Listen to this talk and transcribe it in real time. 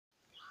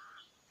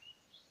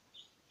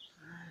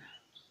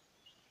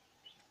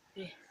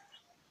Hey,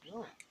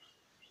 yo,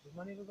 good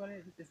morning, everybody.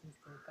 This is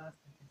Mr.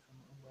 Constantine from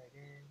Umba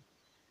again,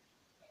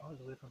 all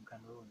the way from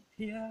Cameroon.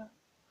 Here,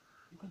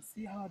 you can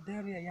see how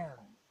dirty I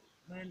am.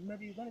 Man,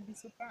 maybe you're gonna be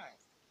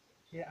surprised.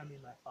 Here, I'm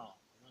in my farm.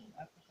 In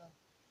Africa,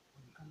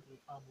 when you come to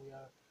the farm, we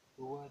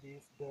wear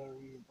this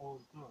dirty and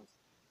old clothes.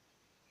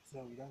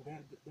 So we don't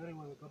get dirty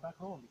when we go back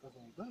home because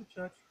when we go to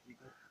church, we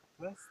go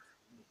dressed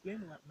in a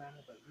plain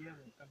manner. But here,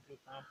 when we come to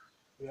the farm,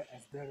 we are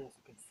as dirty as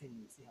you can see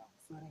me. You see how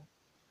I'm sweating?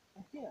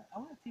 And here, I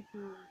want to teach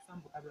you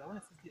some vocabulary. I want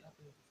to teach you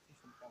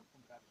some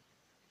vocabulary.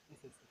 This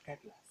is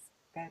cutlass.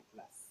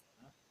 Cutlass.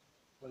 Huh?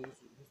 What is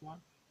it? This one,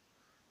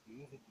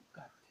 you use it to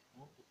cut,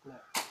 to clear.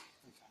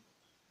 For example,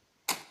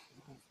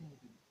 you can see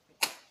it. You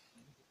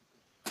use it to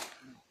cut.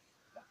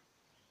 That.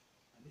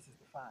 And this is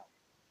the file.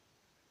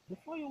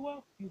 Before you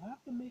work, you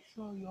have to make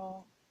sure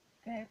your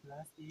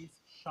cutlass is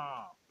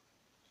sharp.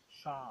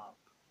 Sharp.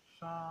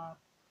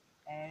 Sharp.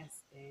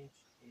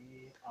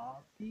 S-H-A-R-P.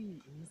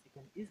 It means it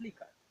can easily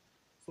cut.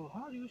 So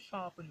how do you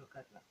sharpen your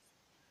cutlass?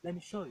 Let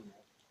me show you.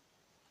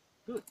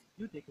 Good.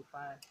 You take your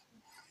file.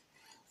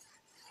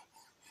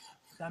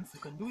 Sometimes you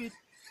can do it,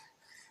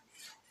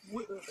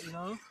 you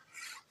know,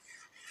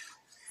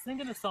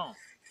 singing a song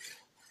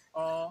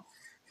or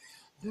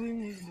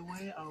doing it in the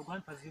way our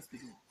grandfathers used to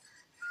do.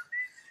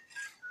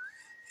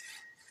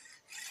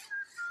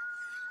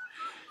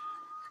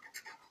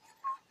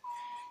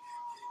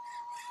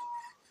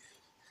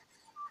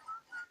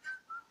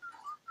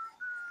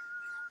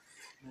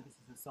 Now, this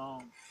is a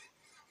song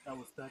that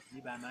was taught to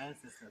me by my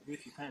ancestors,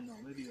 which you can't know.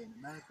 Maybe you're in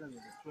America,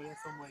 you're in Australia,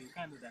 somewhere, you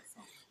can't do that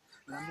song.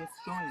 But I'm just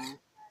showing you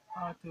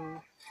how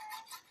to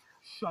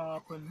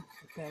sharpen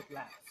the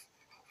cutlass.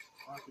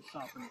 How to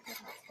sharpen the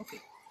cutlass. Okay,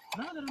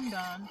 now that I'm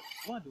done,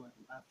 what do I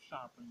do? I've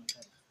sharpened my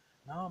cutlass.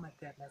 Now my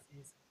cutlass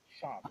is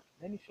sharp.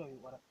 Let me show you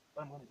what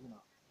I'm going to do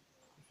now.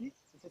 You see,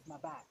 this is my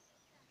bag.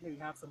 Here we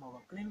have some of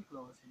our clean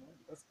clothes,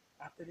 because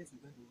after this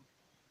we're going to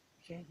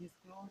change these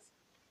clothes,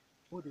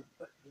 put the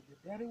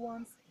dirty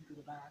ones into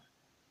the bag,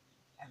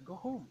 and go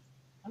home.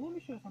 And let me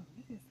show you something.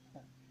 This is,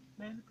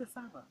 man,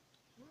 cassava.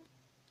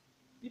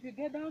 If you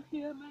get down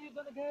here, man, you're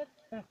gonna get,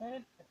 but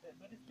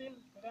it's still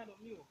kind of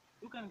new.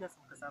 You can get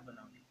some cassava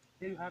now.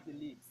 Here you have the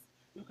leaves.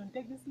 You can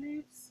take these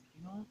leaves,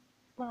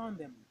 pound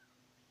them,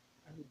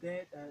 and you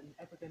get an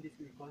African dish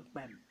we call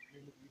bam.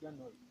 You don't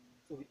know it.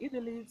 So we eat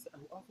the leaves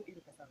and we also eat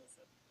the cassava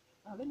itself.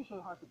 Now let me show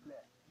you how to play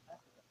in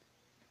Africa.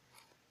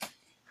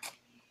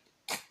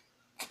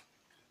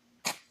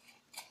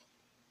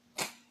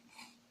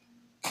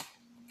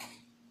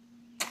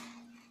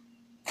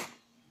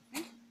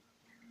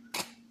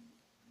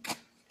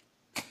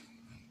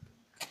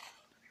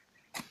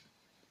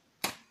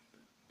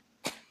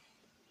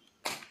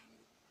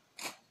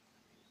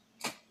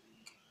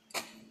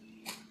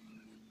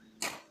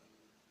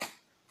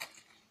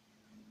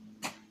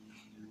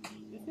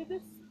 You see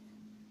this?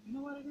 You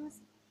know what it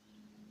is?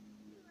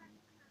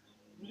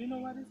 Do you know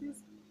what this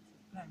is?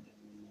 It's plantain.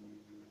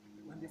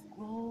 When this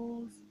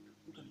grows,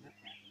 you can get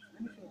planters.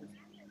 Let me show you this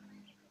one.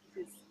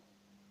 This is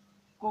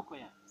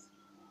cocoyams.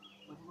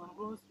 When this one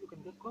grows, you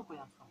can get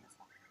cocoyams from this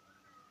one.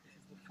 This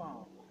is the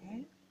farm,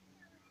 okay?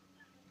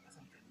 As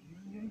I'm telling you,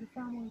 you're in the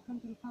farm. When you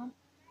come to the farm,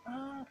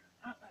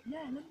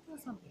 yeah, let me tell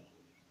you something.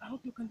 I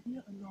hope you can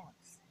hear a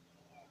noise.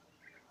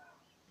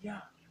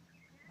 Yeah,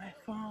 my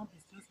farm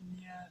is just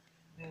near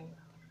the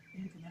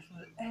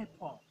international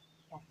airport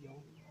of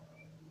Yaoundé.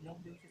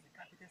 Yaoundé, which is the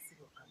capital city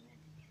of Cameroon.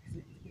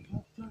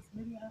 It's just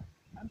maybe,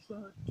 I'm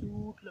sure,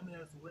 2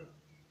 kilometers away.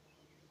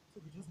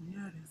 So we're just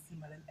near the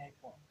Simalan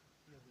airport.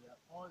 Here we are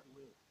all the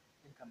way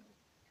in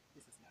Cameroon.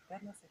 This is my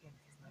partner second,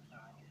 this is my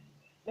farm.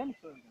 Let me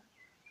show you that.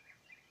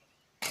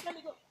 Let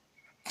me go.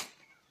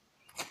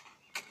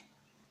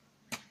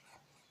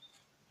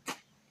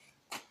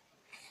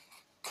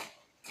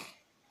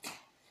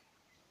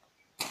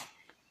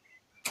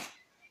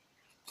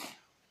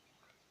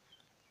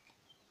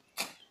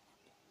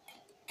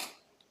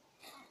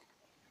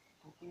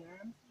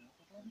 Cocoyams,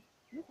 cocoyams.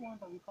 These ones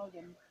are, we call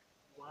them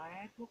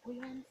white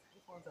cocoyams.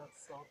 These ones are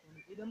soft when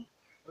you eat them.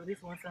 But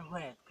these ones are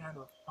red, kind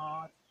of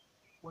hard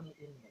when you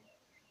eat them.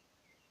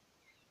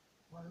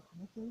 What is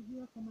commercial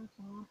here for my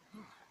farm?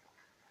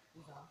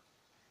 These are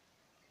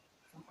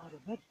some other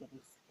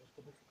vegetables.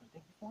 Vegetables, you can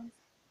take these ones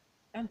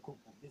and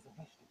cook them. These are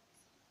vegetables.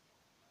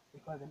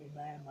 We call them in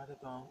my mother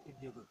tongue,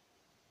 idiogo.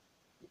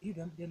 You eat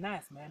them, they're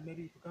nice, man.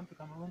 Maybe if you come to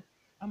Cameroon,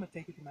 I'm gonna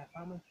take you to my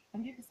farm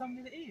and give you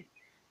something to eat.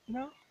 You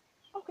know?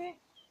 Okay,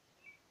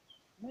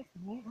 let's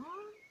move on.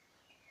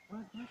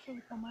 Well, let me show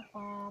you from my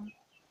farm.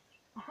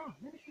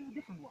 Let me show you a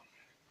different one.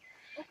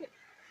 Okay,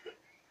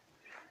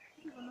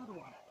 this is another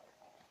one.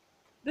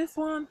 This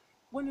one,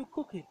 when you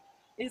cook it,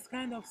 it's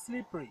kind of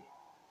slippery.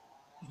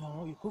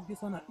 You cook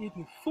this one and eat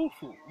with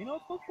fufu. You know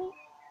fufu?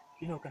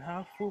 You can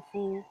have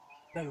fufu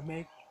that you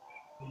make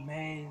with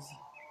maize,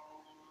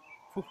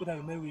 fufu that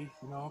you make with,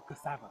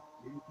 cassava.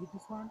 You eat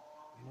this one,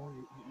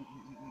 you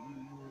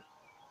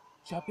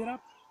chop it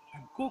up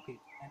and cook it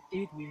and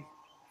eat with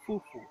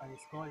fufu. And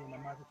it's called in my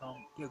mother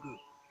tongue, tegu.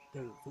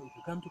 Tegu. So if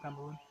you come to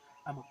Cameroon,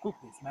 I'm going to cook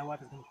this. My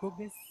wife is going to cook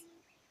this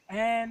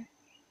and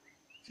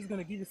she's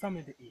gonna give you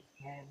something to eat.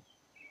 And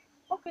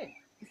okay,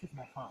 this is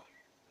my farm.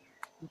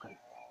 Look at it.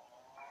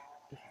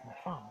 This is my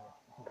farm.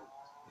 You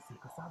see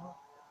cassava?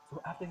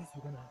 So after this,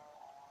 we're gonna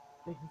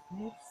take these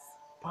leaves,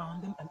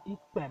 pound them, and eat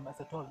them. As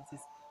I told you, this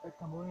is a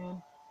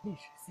Cameroonian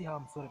dish. See how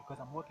I'm sorry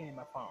because I'm working in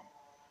my farm.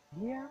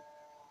 Here,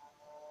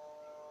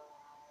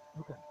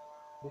 look at it.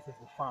 This is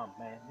the farm,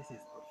 man. This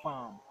is the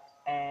farm.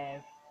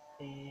 FARM.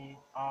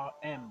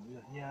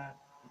 You're here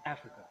in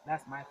Africa.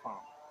 That's my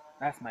farm.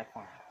 That's my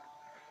farm.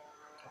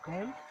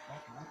 Okay?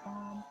 That's my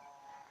farm.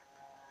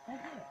 Right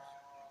here.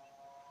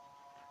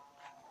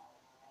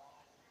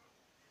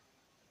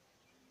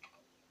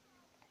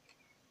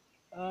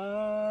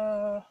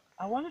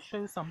 I want to show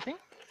you something.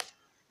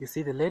 You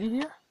see the lady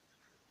here?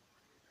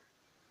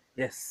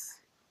 Yes.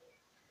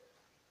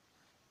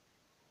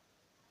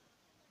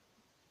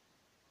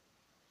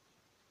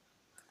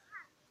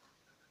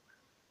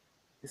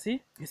 You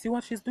see? You see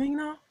what she's doing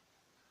now?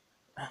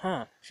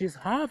 She's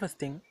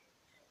harvesting,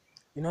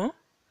 you know,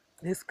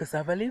 these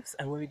cassava leaves,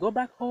 and when we go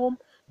back home,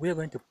 we're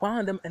going to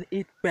pound them and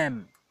eat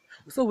them.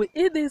 So we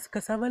eat these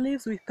cassava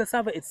leaves with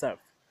cassava itself.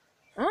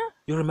 Huh?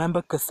 You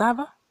remember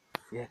cassava?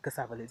 Yeah,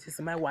 cassava leaves. This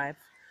is my wife.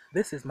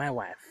 This is my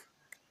wife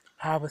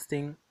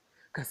harvesting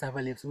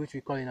cassava leaves, which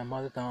we call in our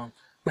mother tongue,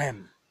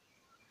 bam.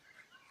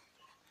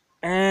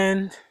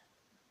 And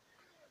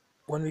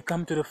when we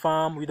come to the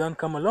farm, we don't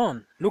come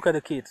alone. Look at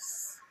the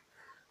kids.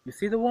 You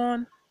see the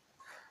one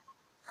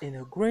in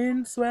a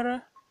green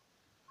sweater?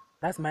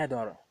 That's my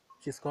daughter.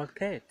 She's called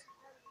Kate.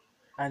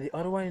 And the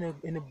other one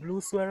in a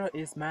blue sweater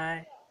is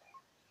my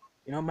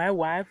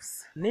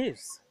wife's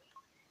niece.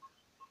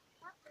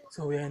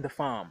 So we're in the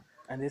farm,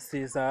 and this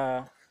is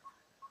you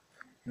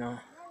know,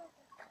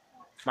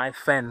 my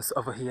fence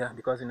over here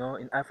because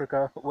in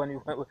Africa when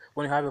you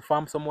have a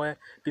farm somewhere,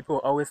 people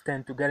always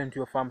tend to get into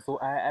your farm. So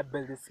I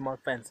built this small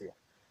fence here.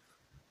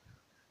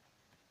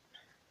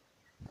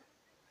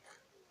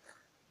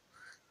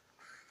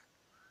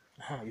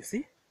 You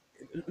see?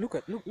 Look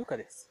at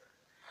this.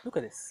 Look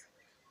at this.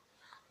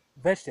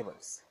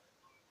 Vegetables,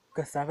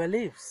 cassava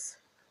leaves,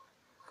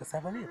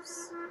 cassava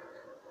leaves.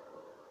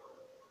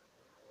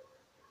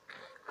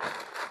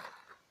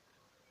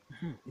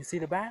 You see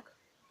the bag?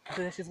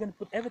 So she's gonna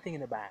put everything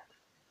in the bag.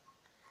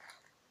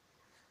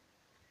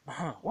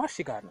 What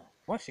she got now?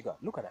 What she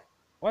got? Look at that.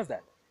 What's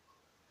that?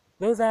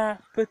 Those are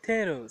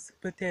potatoes.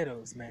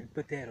 Potatoes, man.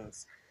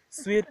 Potatoes.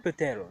 Sweet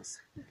potatoes.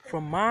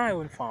 From my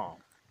own farm.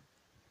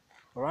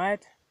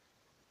 Alright?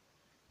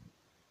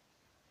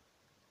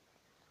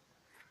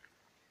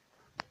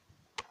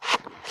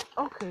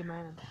 Okay,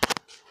 man.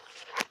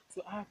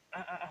 So I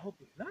hope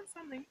you learned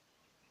something.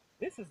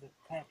 This is the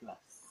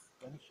cutlass.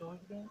 Let me show you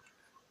again.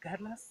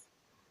 Cutlass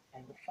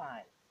and the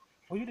file.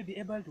 For you to be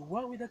able to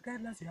work with the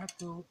cutlass, you have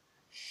to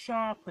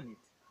sharpen it.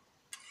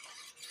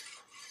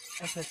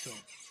 As I show.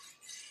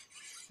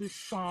 To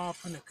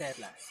sharpen the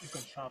cutlass, you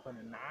can sharpen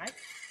a knife.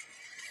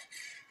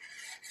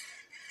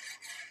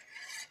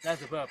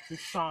 That's the verb, to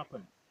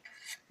sharpen,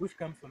 which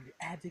comes from the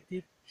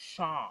adjective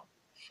sharp.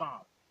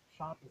 Sharp.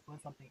 Sharp is when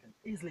something can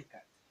easily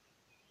cut.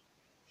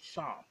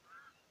 Sharp.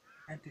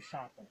 And to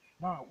sharpen.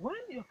 Now, when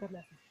your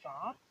cutlass is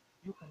sharp,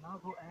 you can now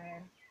go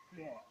and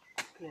clear.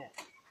 Clear.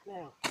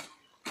 Clear.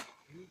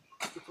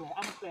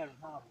 I'm clearing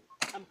now.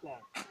 I'm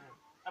clearing.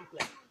 I'm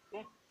clearing.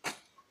 Okay?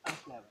 I'm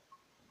clearing.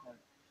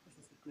 This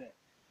is the clear.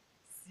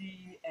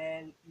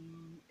 CLEAR.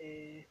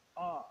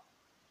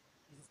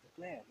 This is the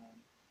clear, man.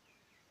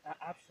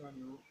 I've shown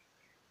you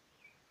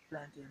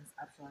plantains,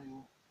 I've shown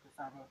you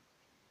cassava.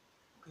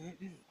 Okay,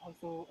 this is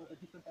also a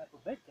different type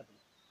of vegetable.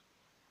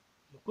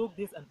 You cook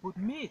this and put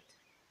meat.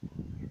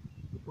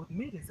 You put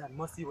meat inside,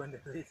 mostly when the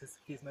latest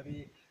feast,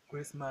 maybe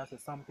Christmas or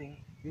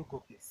something, you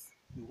cook this.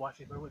 You wash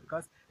it very well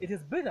because it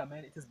is bitter,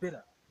 man. It is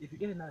bitter. If you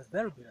eat it now, it's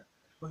very bitter.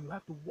 But you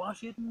have to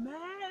wash it, man.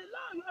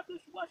 Long. You have to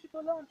wash it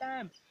for a long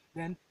time.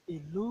 Then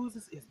it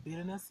loses its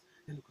bitterness.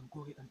 Then you can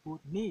cook it and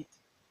put meat.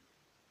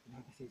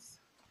 This is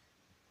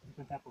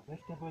different type of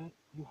vegetable.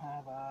 You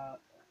have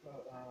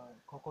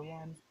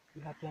cocoyams,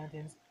 you have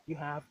plantains, you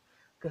have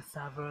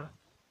cassava.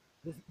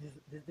 This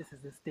is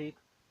the steak.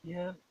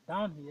 Here,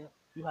 down here,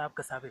 you have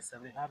cassava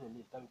itself. You have a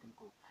leaf that you can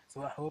cook.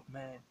 So I hope,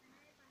 man,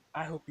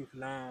 I hope you've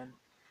learned.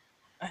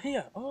 And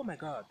here, oh my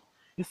God,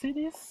 you see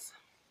this?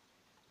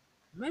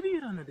 Maybe you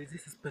don't know this.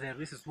 This is potato.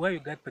 This is where you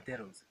get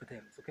potatoes.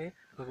 Potatoes, okay?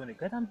 Because when you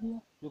get them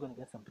here, you're gonna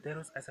get some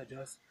potatoes, as I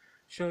just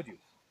showed you.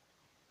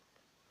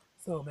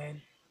 So,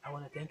 man, I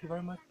want to thank you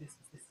very much. This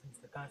is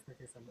Mr.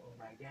 Constantine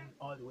again,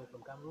 all the way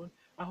from Cameroon.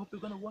 I hope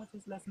you're going to watch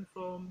this lesson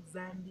from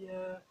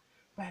Zambia,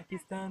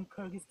 Pakistan,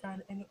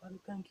 Kyrgyzstan, any other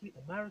country,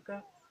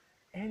 America,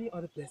 any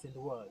other place in the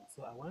world.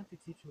 So, I wanted to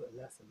teach you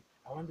a lesson.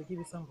 I want to give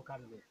you some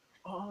vocabulary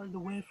all the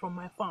way from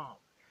my farm.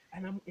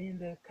 And I'm in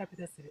the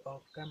capital city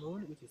of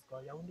Cameroon, which is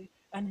called Yaoundé.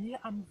 And here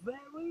I'm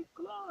very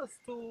close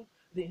to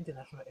the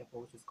international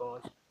airport, which is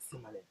called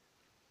Simale.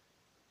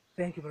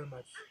 Thank you very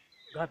much.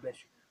 God bless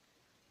you.